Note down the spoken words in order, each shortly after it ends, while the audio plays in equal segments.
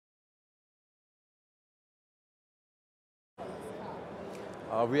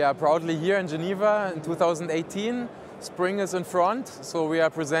We are proudly here in Geneva in 2018. Spring is in front, so we are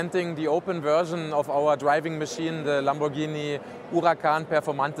presenting the open version of our driving machine, the Lamborghini Huracán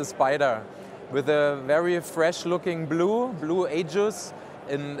Performante Spyder, with a very fresh-looking blue aegis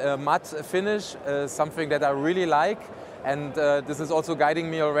in a matte finish, something that I really like. And this is also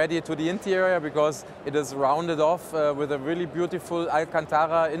guiding me already to the interior because it is rounded off with a really beautiful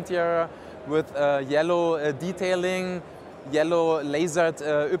Alcantara interior with yellow detailing, yellow lasered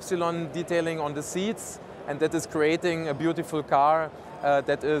Y detailing on the seats. And that is creating a beautiful car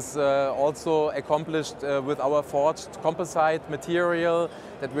that is also accomplished with our forged composite material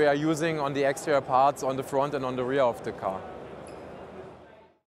that we are using on the exterior parts on the front and on the rear of the car.